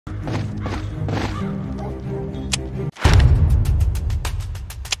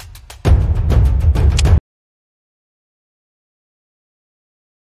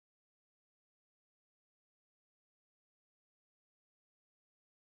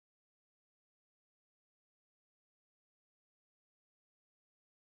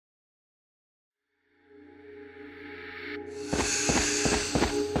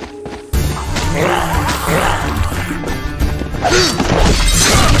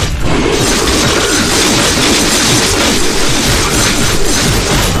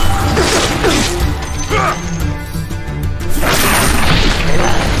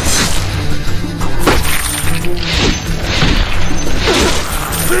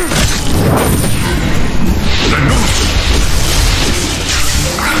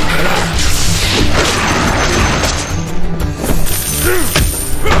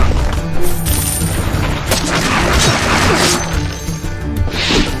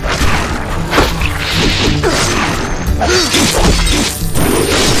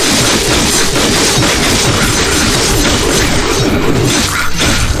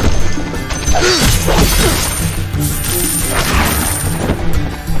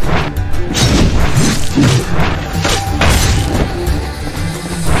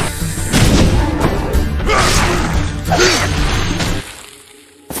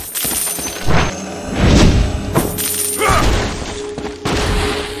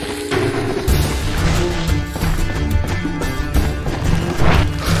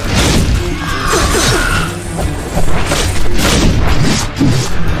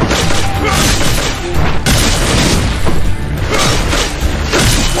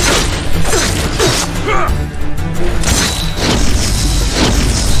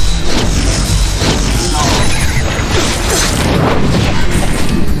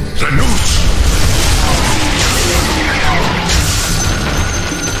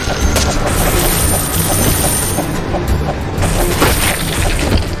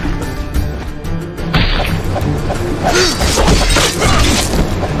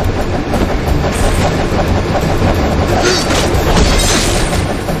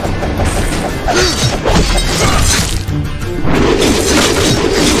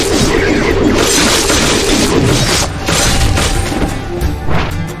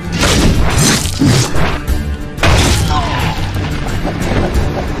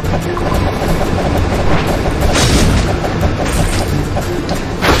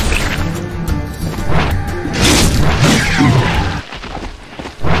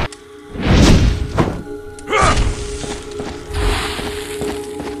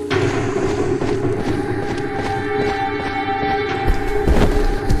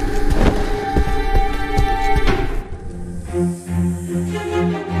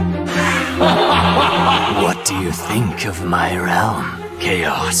What do you think of my realm,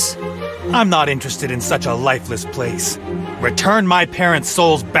 Chaos? I'm not interested in such a lifeless place. Return my parents'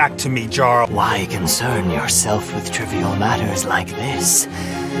 souls back to me, Jarl. Why concern yourself with trivial matters like this?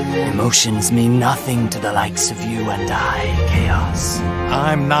 Emotions mean nothing to the likes of you and I, Chaos.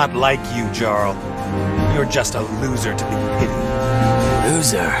 I'm not like you, Jarl. You're just a loser to be pitied.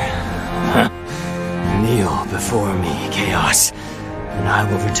 Loser? Huh. Kneel before me, Chaos, and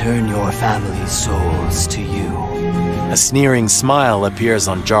I will return your family's souls to you. A sneering smile appears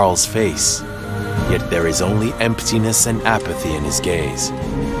on Jarl's face, yet there is only emptiness and apathy in his gaze.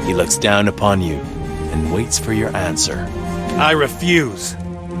 He looks down upon you and waits for your answer. I refuse.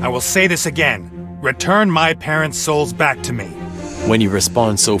 I will say this again. Return my parents' souls back to me. When you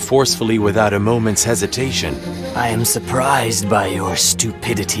respond so forcefully without a moment's hesitation, I am surprised by your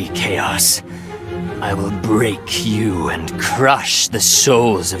stupidity, Chaos. I will break you and crush the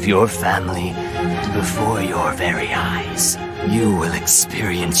souls of your family before your very eyes. You will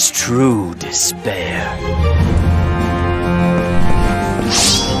experience true despair.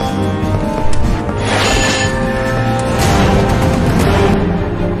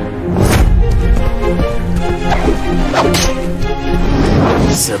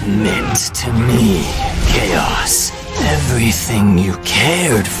 Submit to me, Chaos. Everything you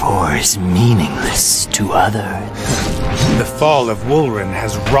cared for is meaningless to others. The fall of Wulren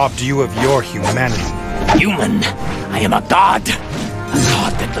has robbed you of your humanity. Human? I am a god. A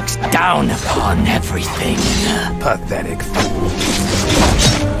god that looks down upon everything. Pathetic fool.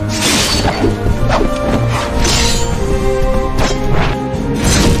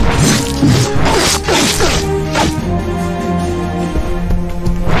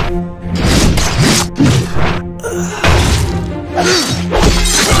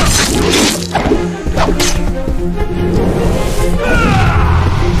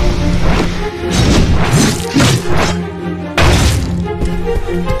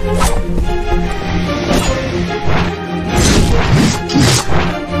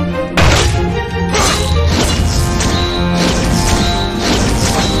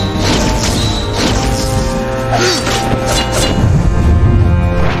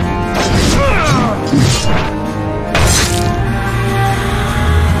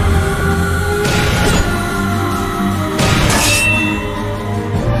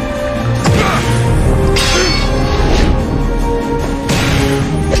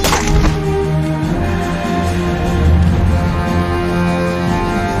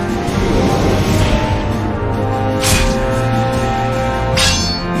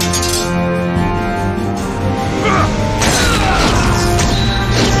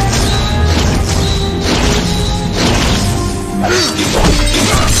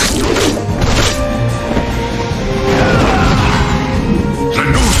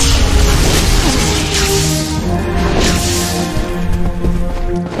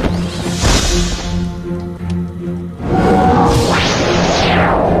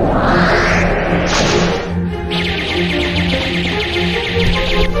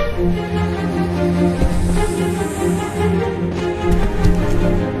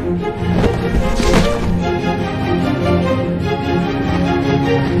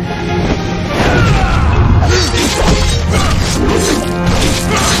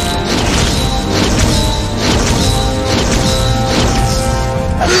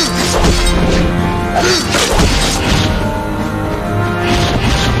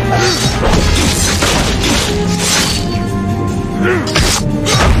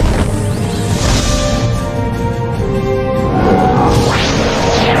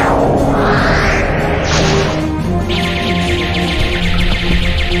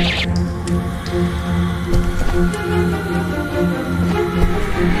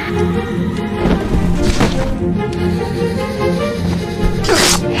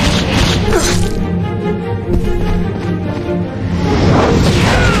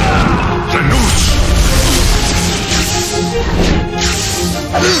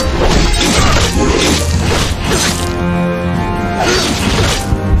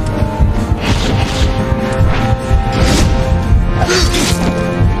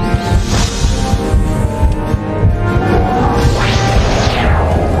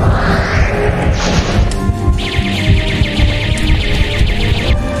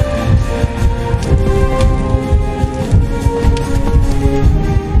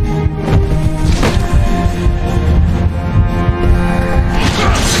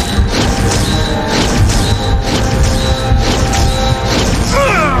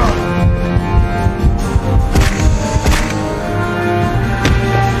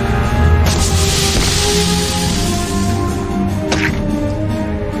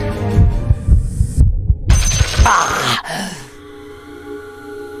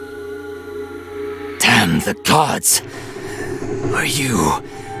 Damn the gods! Are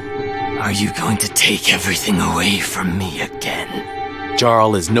you going to take everything away from me again?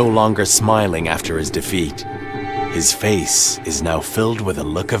 Jarl is no longer smiling after his defeat. His face is now filled with a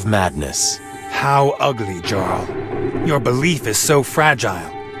look of madness. How ugly, Jarl. Your belief is so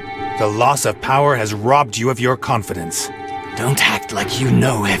fragile. The loss of power has robbed you of your confidence. Don't act like you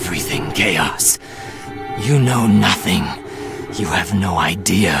know everything, Chaos. You know nothing. You have no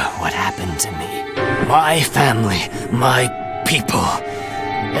idea what happened to me. My family, my people,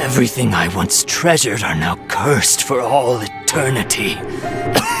 everything I once treasured are now cursed for all eternity.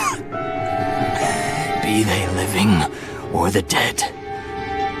 Be they living or the dead,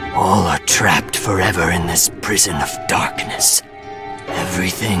 all are trapped forever in this prison of darkness.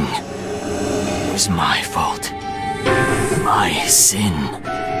 Everything was my fault. My sin.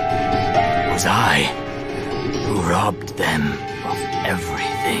 It was I who robbed them of everything.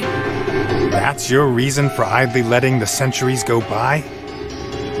 That's your reason for idly letting the centuries go by?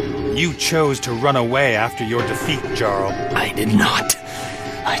 You chose to run away after your defeat, Jarl. I did not.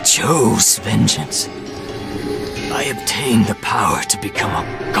 I chose vengeance. I obtained the power to become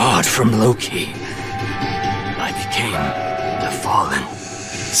a god from Loki. I became the Fallen.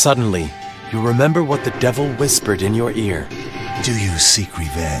 Suddenly, you remember what the devil whispered in your ear. Do you seek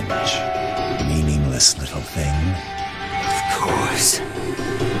revenge, meaningless little thing? Of course.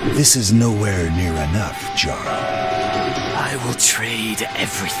 This is nowhere near enough, Jarl. I will trade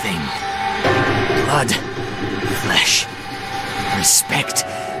everything. Blood, flesh, respect,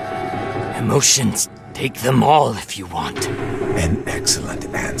 emotions. Take them all if you want. An excellent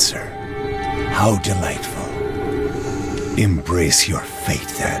answer. How delightful. Embrace your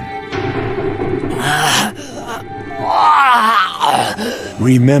fate, then.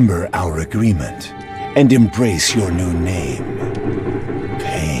 Remember our agreement, and embrace your new name.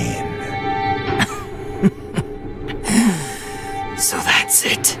 Pain. So that's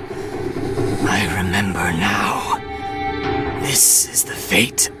it. I remember now. This is the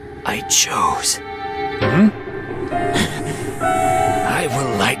fate I chose. I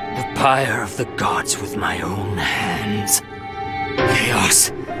will light the pyre of the gods with my own hands.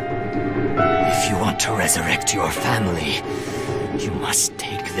 Chaos, if you want to resurrect your family, you must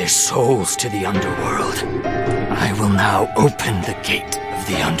take their souls to the underworld. I will now open the gate of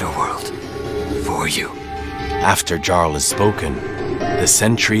the underworld for you. After Jarl has spoken, the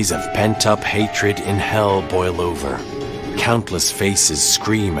centuries of pent-up hatred in hell boil over. Countless faces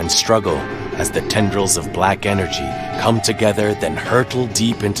scream and struggle as the tendrils of black energy come together, then hurtle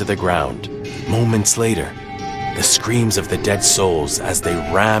deep into the ground. Moments later, the screams of the dead souls as they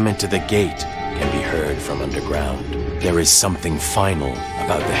ram into the gate can be heard from underground. There is something final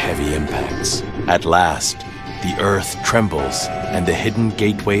about the heavy impacts. At last, the earth trembles and the hidden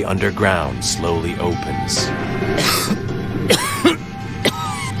gateway underground slowly opens.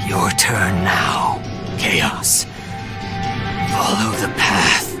 Your turn now, Chaos. Follow the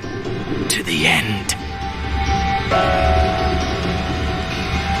path to the end.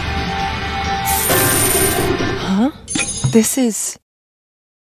 Huh? This is...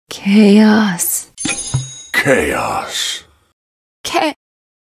 Chaos. Chaos.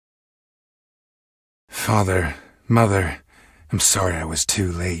 Father, Mother, I'm sorry I was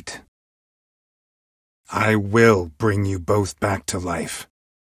too late. I will bring you both back to life.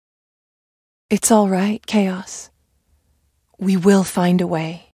 It's all right, Chaos. We will find a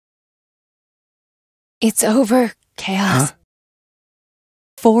way. It's over, Chaos. Huh?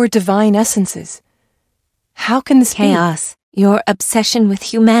 4 divine essences. How can this Chaos, your obsession with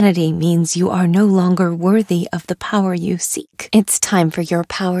humanity means you are no longer worthy of the power you seek. It's time for your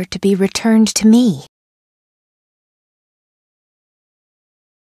power to be returned to me.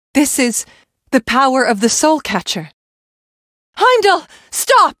 This is the power of the Soul Catcher. Heimdall,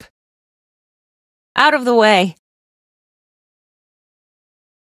 stop! Out of the way.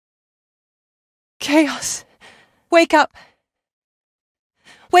 Chaos, wake up.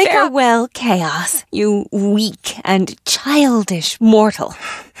 Wake up! Farewell, Chaos, you weak and childish mortal.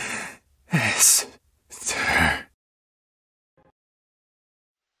 Esther.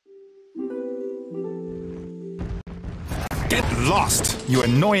 Get lost, you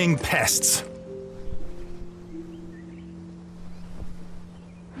annoying pests!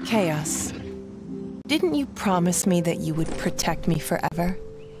 Chaos, didn't you promise me that you would protect me forever?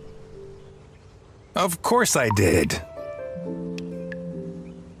 Of course I did.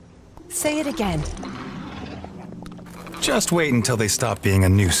 Say it again. Just wait until they stop being a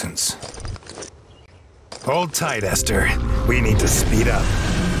nuisance. Hold tight, Esther. We need to speed up.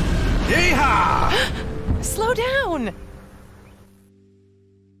 Yeehaw! Slow down!